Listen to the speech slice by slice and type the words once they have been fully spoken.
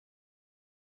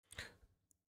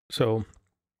So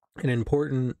an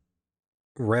important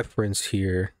reference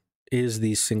here is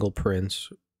these single prints.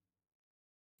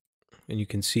 And you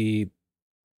can see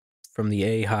from the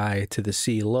A high to the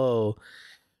C low,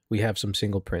 we have some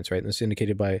single prints, right? And this is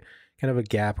indicated by kind of a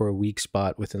gap or a weak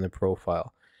spot within the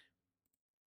profile.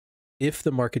 If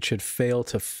the market should fail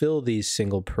to fill these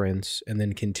single prints and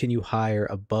then continue higher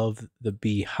above the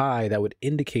B high, that would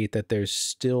indicate that there's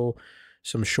still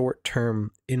some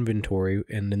short-term inventory,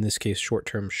 and in this case,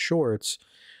 short-term shorts,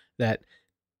 that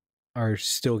are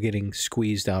still getting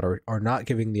squeezed out or are not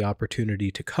giving the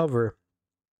opportunity to cover,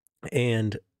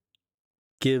 and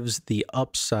gives the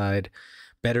upside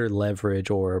better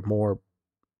leverage or more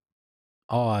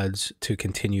odds to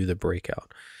continue the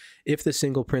breakout. If the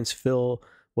single prints fill,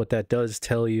 what that does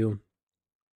tell you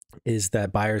is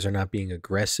that buyers are not being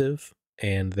aggressive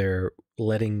and they're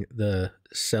letting the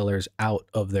sellers out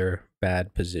of their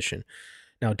bad position.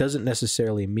 Now, it doesn't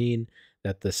necessarily mean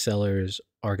that the sellers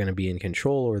are going to be in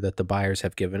control or that the buyers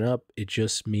have given up. It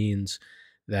just means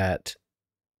that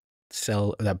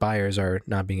buyers are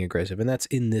not being aggressive. And that's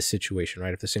in this situation,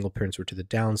 right? If the single prints were to the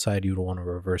downside, you would want to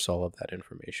reverse all of that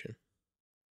information.